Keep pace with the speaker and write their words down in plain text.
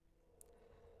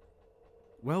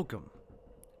Welcome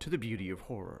to The Beauty of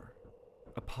Horror,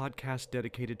 a podcast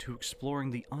dedicated to exploring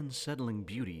the unsettling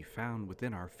beauty found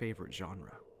within our favorite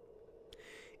genre.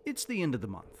 It's the end of the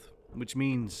month, which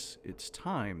means it's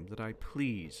time that I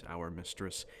please our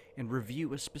mistress and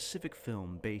review a specific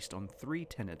film based on 3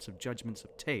 tenets of judgments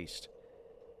of taste.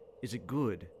 Is it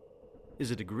good? Is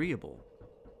it agreeable?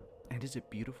 And is it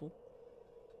beautiful?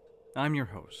 I'm your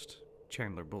host,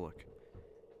 Chandler Bullock.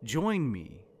 Join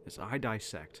me as I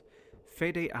dissect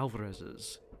Fede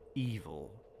Alvarez's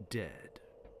Evil Dead.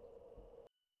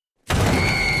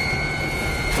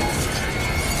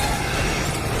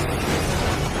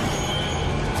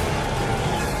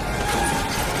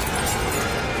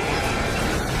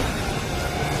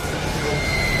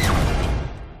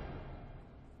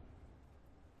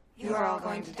 You are all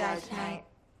going to die tonight.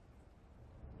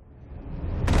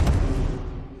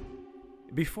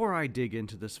 Before I dig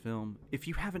into this film, if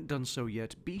you haven't done so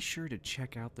yet, be sure to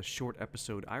check out the short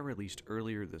episode I released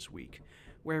earlier this week,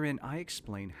 wherein I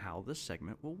explain how this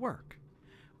segment will work.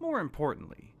 More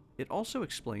importantly, it also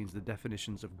explains the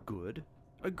definitions of good,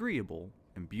 agreeable,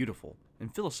 and beautiful in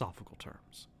philosophical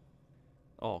terms.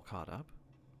 All caught up?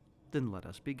 Then let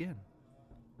us begin.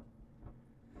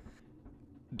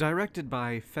 Directed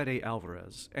by Fede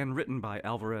Alvarez and written by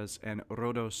Alvarez and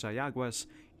Rodo Sayagues,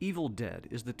 Evil Dead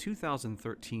is the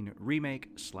 2013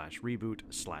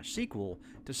 remake/reboot/sequel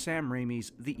to Sam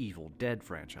Raimi's The Evil Dead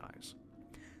franchise.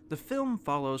 The film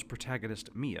follows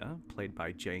protagonist Mia, played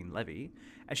by Jane Levy,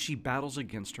 as she battles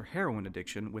against her heroin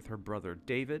addiction with her brother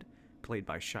David, played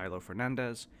by Shiloh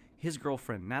Fernandez, his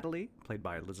girlfriend Natalie, played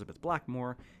by Elizabeth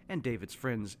Blackmore, and David's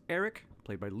friends Eric,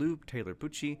 played by Lou Taylor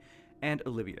Pucci, and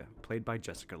Olivia, played by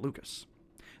Jessica Lucas.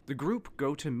 The group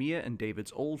go to Mia and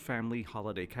David's old family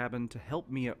holiday cabin to help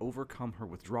Mia overcome her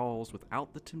withdrawals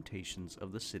without the temptations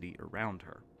of the city around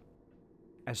her.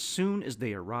 As soon as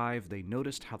they arrive, they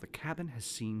noticed how the cabin has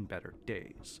seen better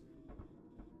days.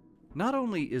 Not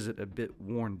only is it a bit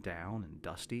worn down and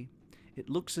dusty, it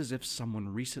looks as if someone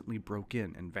recently broke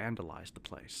in and vandalized the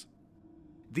place.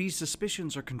 These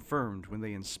suspicions are confirmed when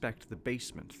they inspect the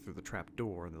basement through the trap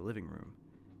door in the living room.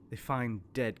 They find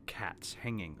dead cats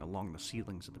hanging along the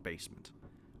ceilings of the basement,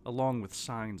 along with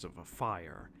signs of a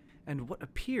fire, and what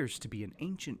appears to be an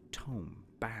ancient tome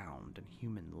bound in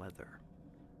human leather.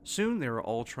 Soon they are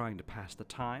all trying to pass the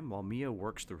time while Mia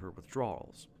works through her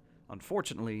withdrawals.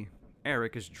 Unfortunately,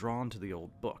 Eric is drawn to the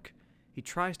old book. He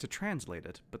tries to translate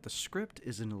it, but the script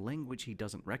is in a language he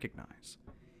doesn't recognize.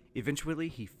 Eventually,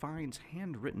 he finds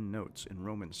handwritten notes in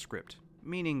Roman script,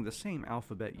 meaning the same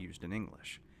alphabet used in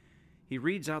English. He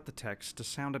reads out the text to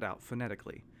sound it out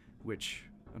phonetically, which,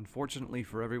 unfortunately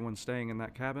for everyone staying in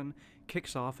that cabin,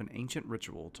 kicks off an ancient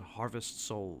ritual to harvest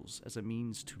souls as a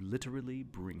means to literally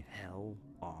bring hell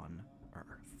on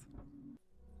Earth.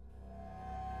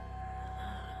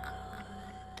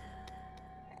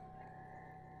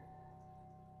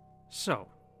 So,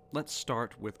 let's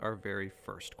start with our very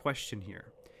first question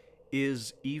here.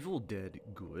 Is Evil Dead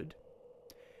good?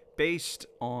 Based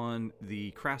on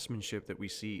the craftsmanship that we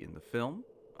see in the film,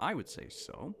 I would say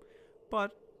so,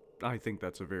 but I think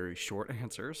that's a very short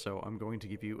answer, so I'm going to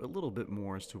give you a little bit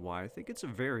more as to why I think it's a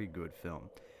very good film.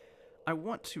 I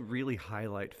want to really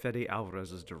highlight Fede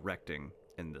Alvarez's directing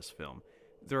in this film.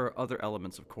 There are other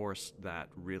elements, of course, that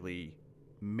really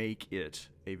make it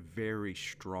a very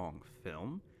strong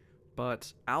film,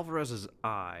 but Alvarez's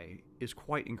eye is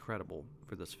quite incredible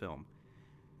for this film.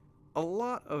 A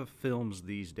lot of films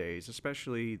these days,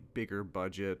 especially bigger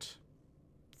budget,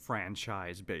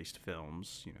 franchise-based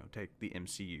films, take the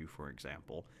MCU for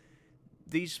example,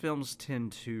 these films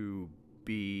tend to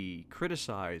be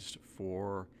criticized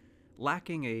for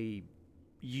lacking a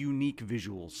unique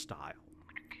visual style.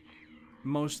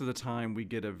 Most of the time we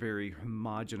get a very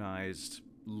homogenized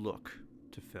look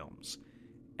to films.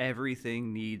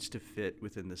 Everything needs to fit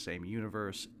within the same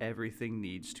universe, everything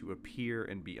needs to appear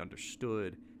and be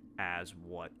understood as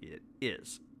what it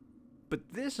is.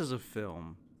 But this is a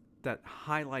film that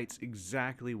highlights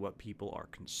exactly what people are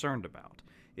concerned about.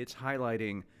 It's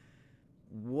highlighting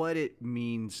what it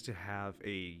means to have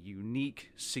a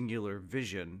unique, singular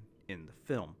vision in the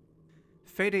film.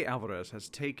 Fede Alvarez has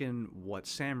taken what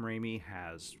Sam Raimi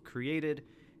has created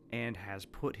and has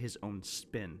put his own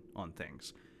spin on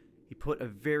things. He put a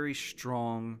very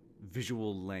strong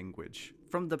visual language.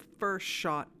 From the first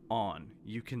shot on,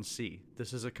 you can see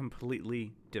this is a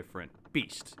completely different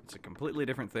beast. It's a completely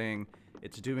different thing.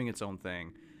 It's doing its own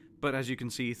thing. But as you can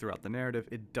see throughout the narrative,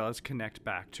 it does connect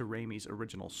back to Raimi's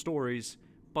original stories,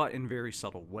 but in very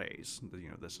subtle ways.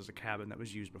 This is a cabin that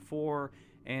was used before,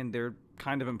 and they're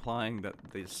kind of implying that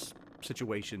this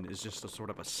situation is just a sort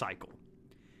of a cycle.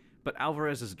 But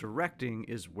Alvarez's directing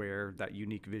is where that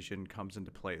unique vision comes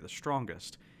into play the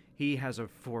strongest. He has a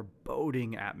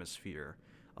foreboding atmosphere,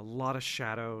 a lot of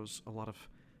shadows, a lot of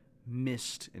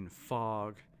mist and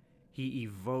fog. He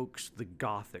evokes the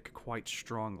Gothic quite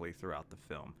strongly throughout the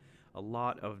film. A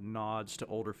lot of nods to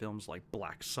older films like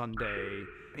Black Sunday,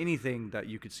 anything that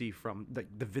you could see from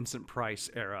the Vincent Price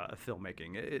era of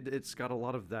filmmaking. It's got a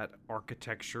lot of that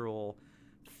architectural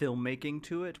filmmaking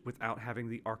to it without having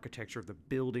the architecture of the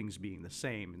buildings being the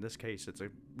same. In this case, it's a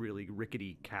really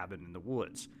rickety cabin in the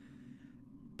woods.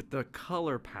 But the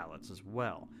color palettes as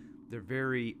well. They're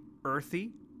very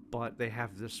earthy, but they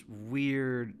have this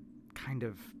weird kind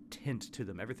of tint to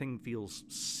them. Everything feels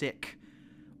sick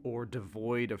or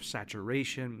devoid of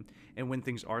saturation, and when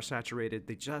things are saturated,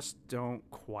 they just don't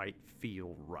quite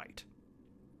feel right.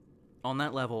 On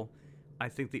that level, I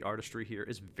think the artistry here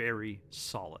is very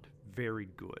solid, very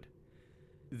good.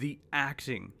 The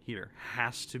acting here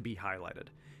has to be highlighted.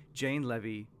 Jane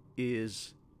Levy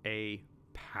is a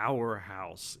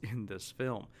powerhouse in this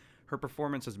film. Her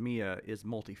performance as Mia is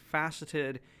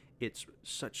multifaceted. It's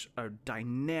such a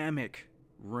dynamic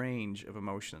range of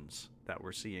emotions that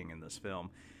we're seeing in this film.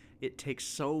 It takes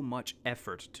so much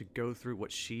effort to go through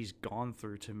what she's gone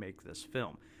through to make this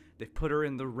film. They've put her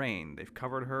in the rain. They've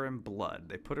covered her in blood.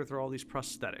 They put her through all these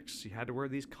prosthetics. She had to wear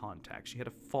these contacts. She had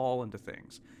to fall into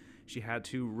things. She had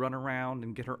to run around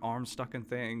and get her arms stuck in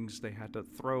things. They had to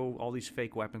throw all these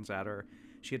fake weapons at her.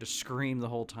 She had to scream the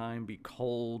whole time, be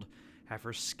cold, have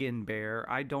her skin bare.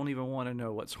 I don't even want to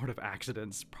know what sort of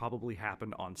accidents probably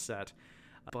happened on set.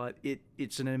 But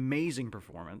it's an amazing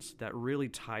performance that really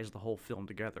ties the whole film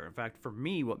together. In fact, for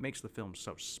me, what makes the film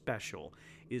so special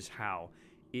is how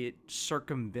it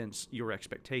circumvents your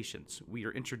expectations. We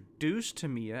are introduced to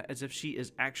Mia as if she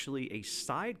is actually a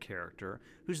side character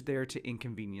who's there to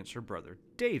inconvenience her brother,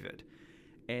 David.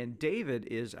 And David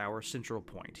is our central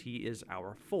point. He is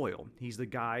our foil. He's the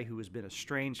guy who has been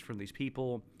estranged from these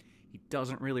people. He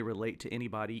doesn't really relate to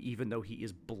anybody, even though he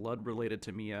is blood related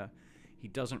to Mia. He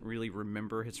doesn't really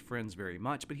remember his friends very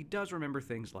much, but he does remember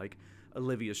things like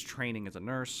Olivia's training as a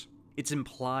nurse. It's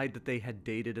implied that they had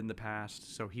dated in the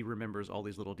past, so he remembers all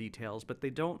these little details, but they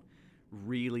don't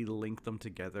really link them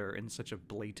together in such a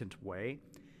blatant way.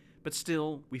 But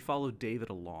still, we follow David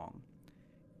along.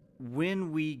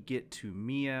 When we get to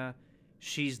Mia,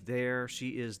 she's there. She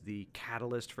is the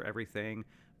catalyst for everything,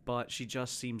 but she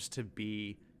just seems to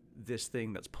be this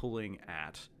thing that's pulling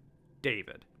at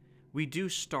David. We do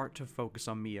start to focus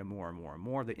on Mia more and more and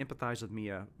more. They empathize with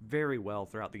Mia very well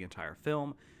throughout the entire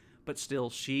film, but still,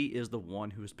 she is the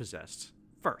one who is possessed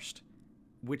first,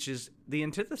 which is the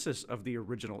antithesis of the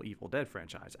original Evil Dead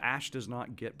franchise. Ash does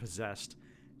not get possessed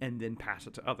and then pass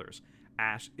it to others.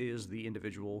 Ash is the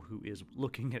individual who is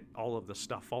looking at all of the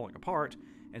stuff falling apart,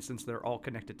 and since they're all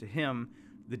connected to him,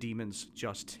 the demons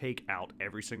just take out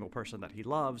every single person that he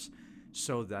loves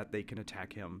so that they can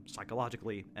attack him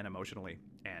psychologically and emotionally,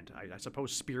 and I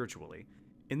suppose spiritually.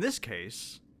 In this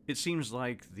case, it seems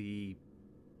like the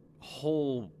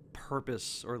whole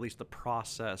purpose, or at least the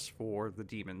process for the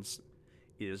demons,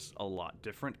 is a lot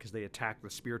different because they attack the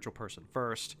spiritual person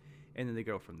first, and then they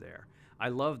go from there. I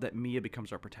love that Mia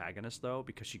becomes our protagonist, though,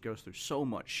 because she goes through so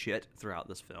much shit throughout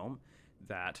this film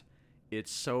that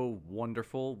it's so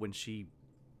wonderful when she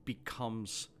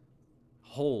becomes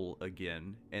whole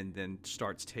again and then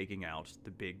starts taking out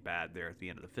the big bad there at the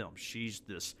end of the film. She's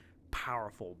this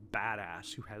powerful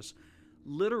badass who has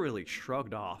literally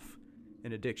shrugged off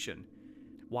an addiction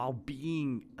while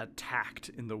being attacked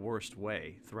in the worst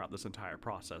way throughout this entire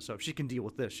process. So if she can deal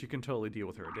with this, she can totally deal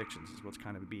with her addictions, is what's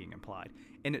kind of being implied.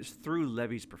 And it's through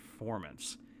Levy's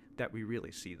performance that we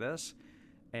really see this.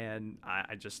 And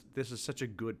this is such a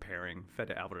good pairing,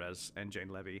 Fede Alvarez and Jane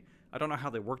Levy. I don't know how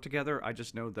they work together. I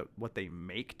just know that what they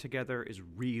make together is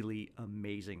really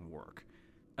amazing work.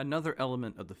 Another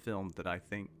element of the film that I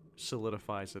think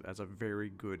solidifies it as a very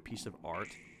good piece of art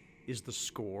is the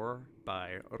score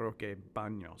by Roque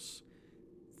Baños.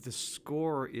 The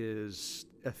score is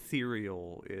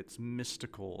ethereal, it's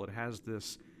mystical, it has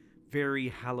this very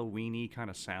Halloween-y kind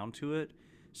of sound to it.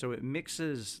 So it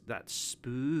mixes that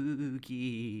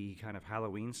spooky kind of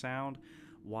Halloween sound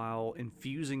while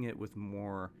infusing it with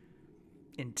more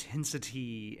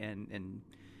intensity and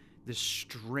this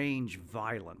strange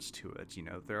violence to it. You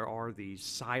know, there are these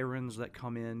sirens that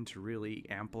come in to really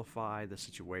amplify the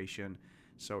situation.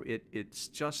 So it's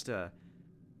just a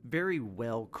very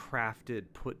well-crafted,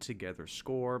 put-together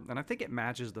score, and I think it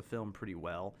matches the film pretty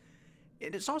well.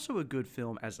 And it's also a good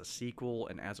film as a sequel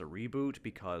and as a reboot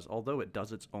because although it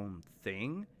does its own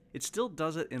thing, it still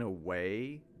does it in a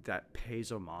way that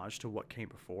pays homage to what came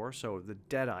before. So the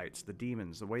Deadites, the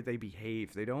demons, the way they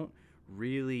behave, they don't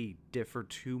really differ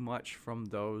too much from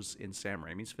those in Sam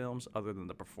Raimi's films, other than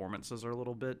the performances are a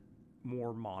little bit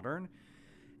more modern,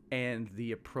 and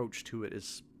the approach to it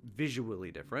is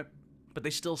visually different. But they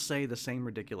still say the same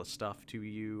ridiculous stuff to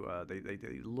you.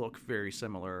 They look very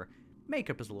similar.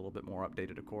 Makeup is a little bit more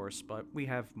updated, of course, but we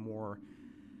have more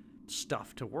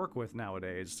stuff to work with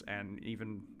nowadays, and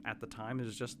even at the time,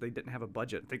 it's just they didn't have a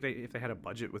budget. I think if they had a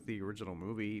budget with the original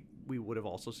movie, we would have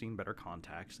also seen better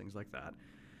contacts, things like that.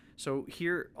 So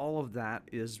here, all of that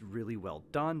is really well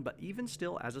done, but even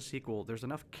still, as a sequel, there's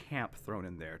enough camp thrown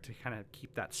in there to kind of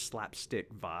keep that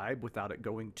slapstick vibe without it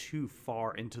going too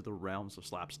far into the realms of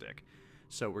slapstick.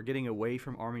 So we're getting away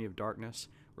from Army of Darkness,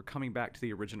 we're coming back to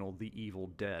the original The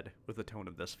Evil Dead with the tone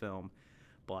of this film,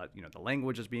 but, you know, the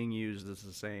language is being used is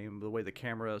the same, the way the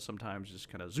camera sometimes just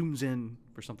kind of zooms in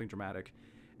for something dramatic,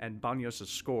 and Banyos'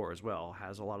 score as well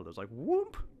has a lot of those, like,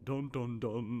 whoop, dun dun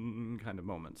dun kind of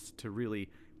moments to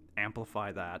really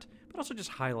amplify that, but also just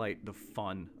highlight the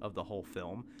fun of the whole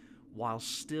film while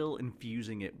still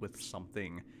infusing it with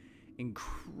something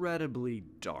incredibly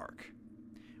dark.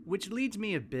 Which leads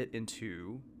me a bit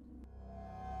into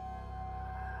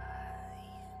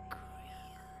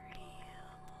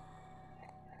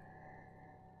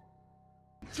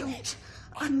Don't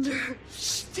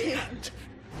understand.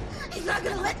 He's not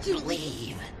gonna let you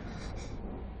leave.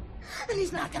 And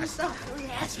he's not gonna stop till he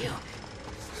has you.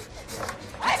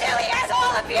 Until he has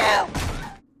all of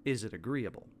you! Is it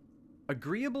agreeable?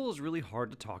 Agreeable is really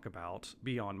hard to talk about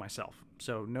beyond myself,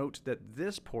 so note that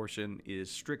this portion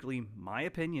is strictly my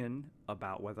opinion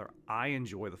about whether I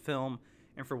enjoy the film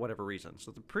and for whatever reason.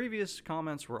 So the previous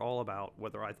comments were all about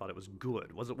whether I thought it was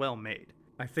good, was it well made.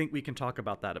 I think we can talk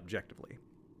about that objectively.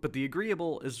 But the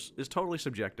agreeable is totally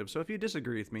subjective, so if you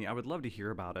disagree with me, I would love to hear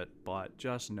about it, but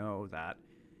just know that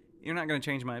you're not going to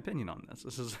change my opinion on this.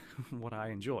 This is what I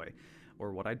enjoy,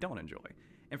 or what I don't enjoy.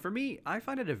 And for me, I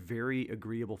find it a very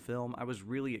agreeable film. I was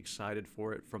really excited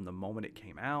for it from the moment it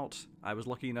came out. I was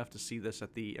lucky enough to see this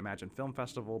at the Imagine Film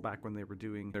Festival back when they were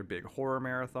doing their big horror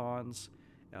marathons,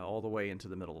 all the way into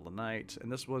the middle of the night.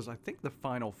 And this was, I think, the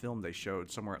final film they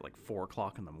showed somewhere at like 4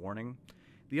 o'clock in the morning.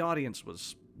 The audience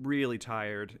was really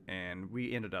tired, and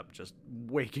we ended up just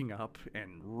waking up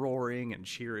and roaring and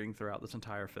cheering throughout this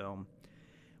entire film.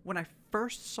 When I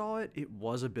first saw it, it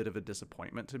was a bit of a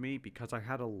disappointment to me because I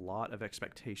had a lot of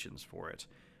expectations for it.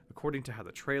 According to how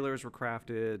the trailers were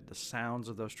crafted, the sounds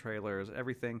of those trailers,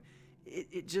 everything,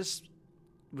 it just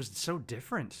was so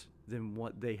different than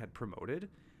what they had promoted.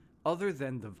 Other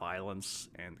than the violence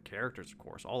and the characters, of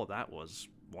course, all of that was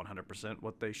 100%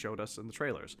 what they showed us in the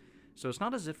trailers. So it's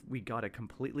not as if we got a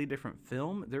completely different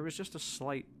film. There was just a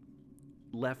slight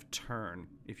left turn,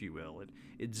 if you will.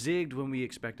 It zigged when we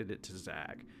expected it to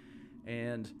zag.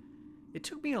 And it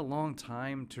took me a long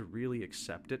time to really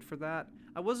accept it for that.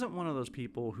 I wasn't one of those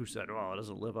people who said, oh, it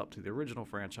doesn't live up to the original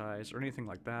franchise or anything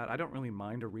like that. I don't really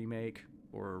mind a remake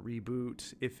or a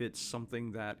reboot if it's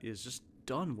something that is just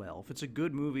done well. If it's a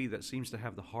good movie that seems to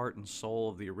have the heart and soul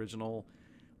of the original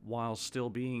while still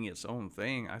being its own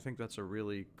thing, I think that's a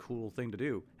really cool thing to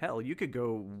do. Hell, you could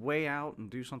go way out and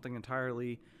do something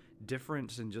entirely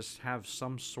different and just have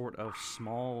some sort of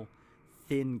small,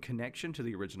 thin connection to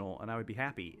the original, and I would be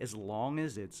happy, as long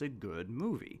as it's a good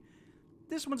movie.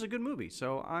 This one's a good movie,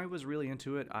 so I was really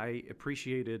into it. I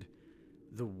appreciated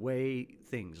the way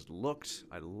things looked.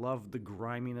 I loved the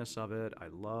griminess of it. I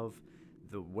love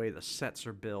the way the sets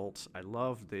are built. I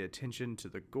love the attention to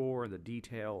the gore and the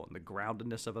detail and the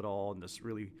groundedness of it all in this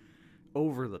really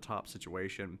over-the-top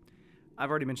situation. I've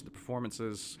already mentioned the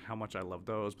performances, how much I love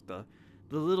those, but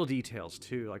the little details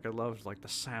too. Like, I loved like the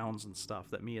sounds and stuff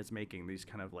that Mia's making, these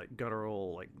kind of like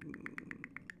guttural, like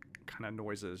kind of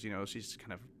noises, you know, she's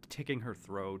kind of ticking her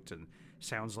throat and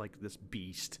sounds like this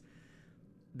beast.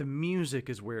 The music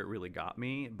is where it really got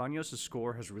me. Banyos'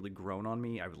 score has really grown on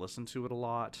me. I've listened to it a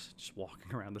lot, just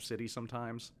walking around the city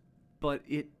sometimes. But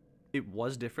it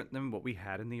was different than what we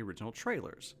had in the original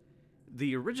trailers.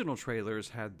 The original trailers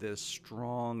had this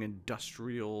strong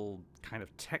industrial kind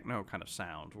of techno kind of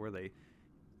sound where they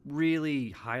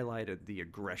really highlighted the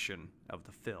aggression of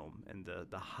the film and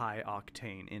the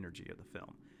high-octane energy of the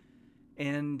film.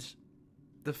 And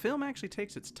the film actually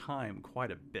takes its time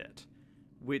quite a bit,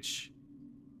 which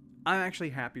I'm actually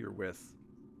happier with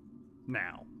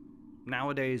now.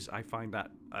 Nowadays, I find that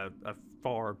a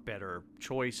far better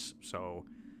choice, so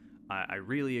I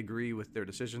really agree with their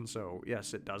decision. So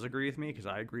yes, it does agree with me, because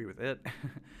I agree with it.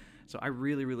 So I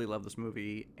really, really love this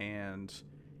movie, and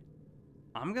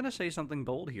I'm going to say something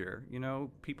bold here. You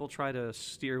know, people try to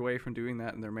steer away from doing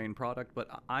that in their main product, but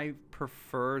I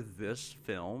prefer this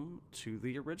film to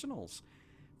the originals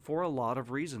for a lot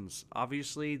of reasons.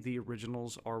 Obviously, the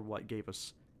originals are what gave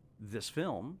us this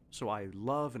film, so I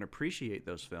love and appreciate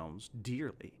those films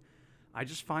dearly. I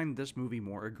just find this movie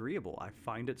more agreeable. I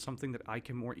find it something that I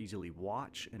can more easily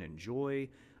watch and enjoy.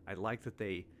 I like that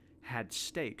they had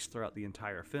stakes throughout the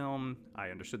entire film. I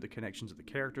understood the connections of the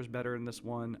characters better in this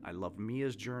one. I love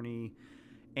Mia's journey.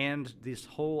 And this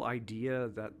whole idea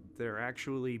that they're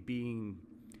actually being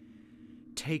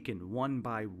taken one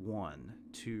by one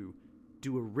to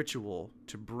do a ritual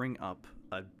to bring up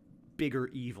a bigger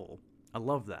evil. I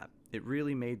love that. It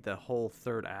really made the whole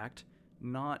third act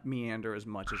not meander as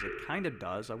much as it kind of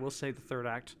does. I will say the third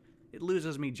act, it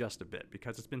loses me just a bit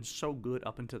because it's been so good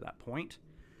up until that point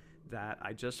that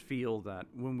I just feel that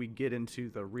when we get into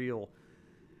the real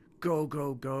go,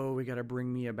 go, go, we gotta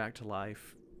bring Mia back to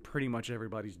life, pretty much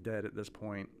everybody's dead at this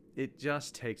point. It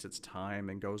just takes its time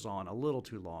and goes on a little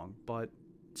too long, but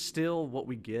still what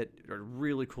we get are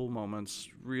really cool moments,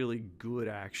 really good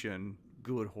action,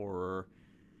 good horror,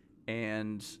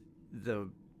 and the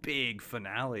big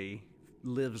finale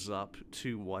lives up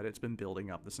to what it's been building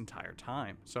up this entire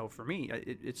time. So for me,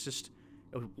 it's just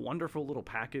a wonderful little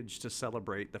package to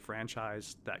celebrate the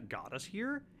franchise that got us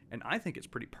here, and I think it's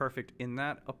pretty perfect in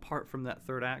that, apart from that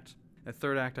third act. That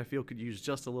third act I feel could use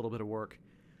just a little bit of work,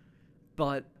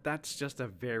 but that's just a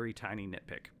very tiny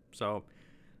nitpick. So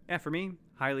yeah, for me,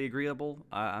 highly agreeable.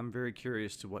 I'm very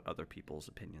curious to what other people's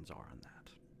opinions are on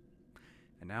that.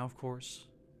 And now, of course,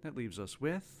 that leaves us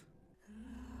with...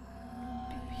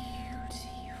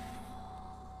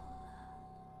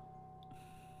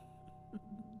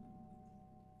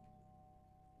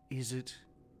 Is it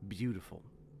beautiful?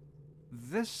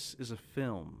 This is a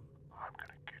film I'm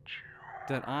gonna get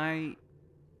you. that I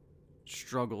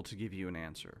struggle to give you an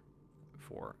answer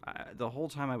for. The whole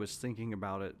time I was thinking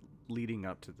about it leading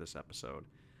up to this episode,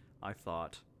 I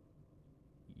thought,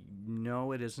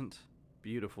 no, it isn't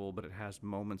beautiful, but it has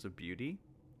moments of beauty.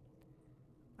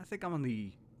 I think I'm on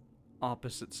the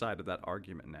opposite side of that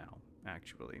argument now,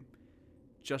 actually.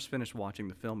 Just finished watching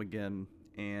the film again,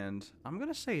 and I'm going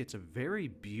to say it's a very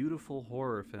beautiful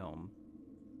horror film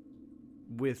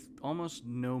with almost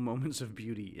no moments of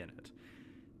beauty in it.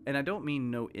 And I don't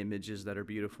mean no images that are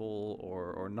beautiful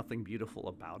or nothing beautiful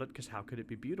about it, because how could it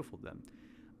be beautiful then?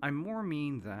 I more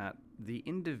mean that the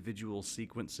individual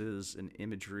sequences and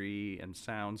imagery and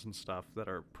sounds and stuff that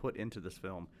are put into this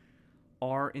film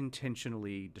are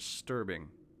intentionally disturbing.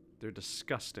 They're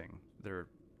disgusting. They're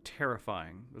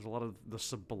terrifying. There's a lot of the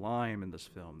sublime in this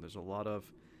film. There's a lot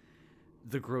of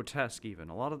the grotesque even.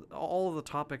 A lot of all of the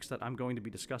topics that I'm going to be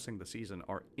discussing this season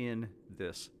are in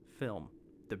this film.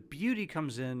 The beauty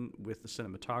comes in with the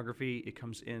cinematography. It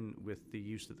comes in with the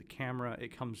use of the camera.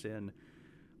 It comes in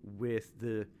with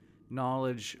the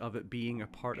knowledge of it being a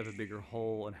part of a bigger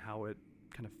whole and how it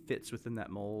kind of fits within that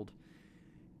mold.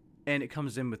 And it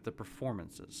comes in with the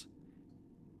performances.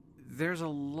 There's a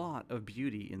lot of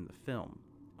beauty in the film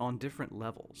on different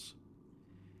levels.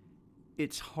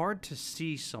 It's hard to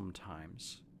see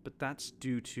sometimes, but that's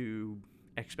due to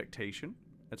expectation.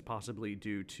 It's possibly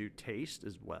due to taste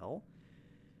as well.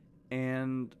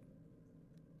 And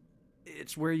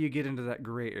it's where you get into that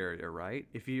gray area, right?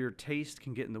 If your taste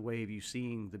can get in the way of you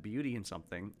seeing the beauty in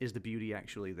something, is the beauty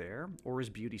actually there, or is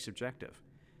beauty subjective?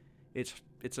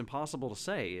 It's impossible to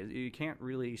say. You can't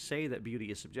really say that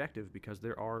beauty is subjective because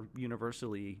there are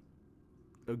universally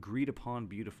agreed upon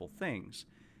beautiful things.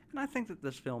 And I think that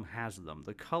this film has them.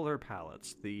 The color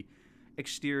palettes, the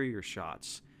exterior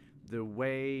shots, the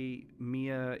way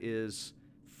Mia is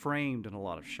framed in a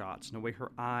lot of shots, and the way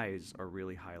her eyes are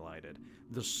really highlighted.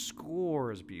 The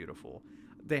score is beautiful.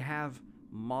 They have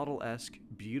model-esque,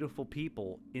 beautiful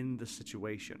people in the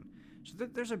situation. So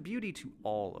there's a beauty to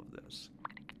all of this.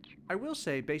 I will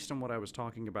say, based on what I was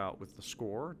talking about with the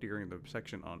score during the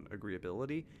section on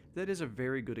agreeability, that is a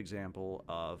very good example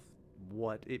of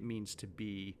what it means to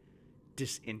be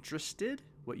disinterested,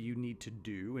 what you need to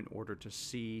do in order to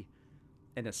see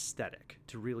an aesthetic,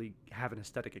 to really have an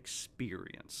aesthetic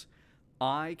experience.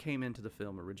 I came into the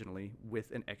film originally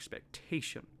with an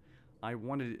expectation. I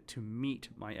wanted it to meet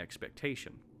my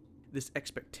expectation. This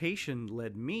expectation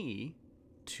led me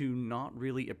to not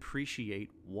really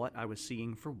appreciate what I was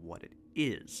seeing for what it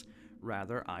is.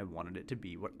 Rather, I wanted it to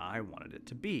be what I wanted it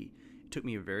to be. It took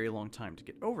me a very long time to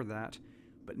get over that,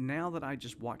 but now that I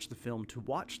just watch the film to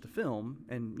watch the film,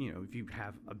 and if you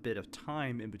have a bit of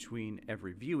time in between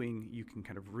every viewing, you can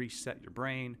kind of reset your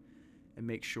brain and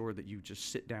make sure that you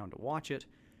just sit down to watch it.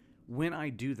 When I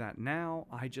do that now,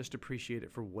 I just appreciate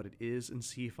it for what it is and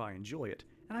see if I enjoy it.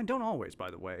 And I don't always, by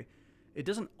the way. It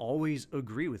doesn't always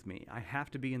agree with me. I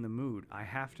have to be in the mood. I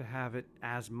have to have it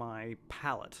as my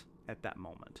palate at that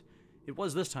moment. It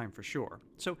was this time for sure.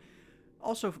 So,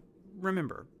 also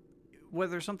remember,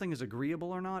 whether something is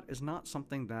agreeable or not is not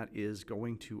something that is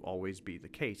going to always be the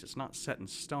case. It's not set in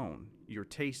stone. Your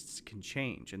tastes can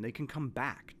change, and they can come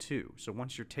back too. So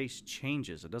once your taste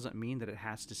changes, it doesn't mean that it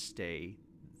has to stay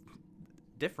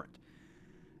different.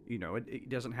 You know, it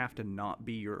doesn't have to not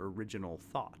be your original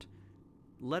thought.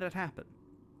 Let it happen.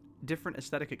 Different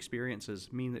aesthetic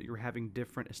experiences mean that you're having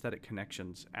different aesthetic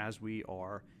connections as we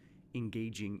are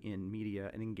engaging in media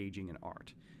and engaging in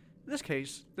art. In this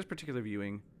case, this particular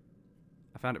viewing,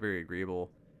 I found it very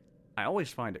agreeable. I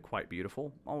always find it quite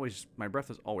beautiful. My breath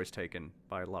is always taken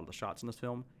by a lot of the shots in this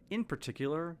film. In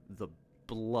particular, the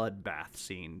bloodbath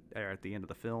scene there at the end of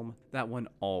the film. That one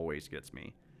always gets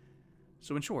me.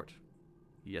 So in short,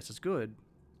 yes, it's good.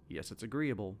 Yes, it's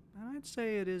agreeable. And I'd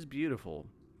say it is beautiful.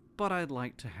 But I'd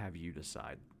like to have you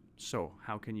decide. So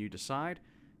how can you decide?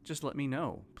 Just let me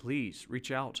know. Please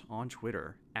reach out on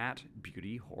Twitter at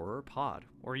beautyhorrorpod,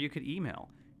 or you could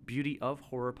email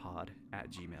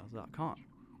beautyofhorrorpod@gmail.com.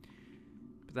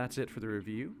 But that's it for the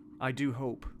review. I do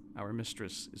hope our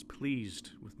mistress is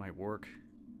pleased with my work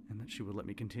and that she will let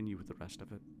me continue with the rest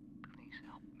of it. Please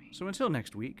help me. So until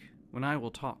next week, when I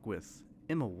will talk with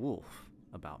Emma Wolf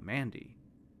about Mandy,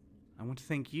 I want to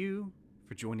thank you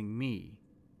for joining me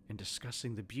in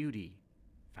discussing the beauty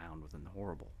found within the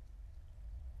horrible.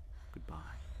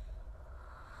 Goodbye.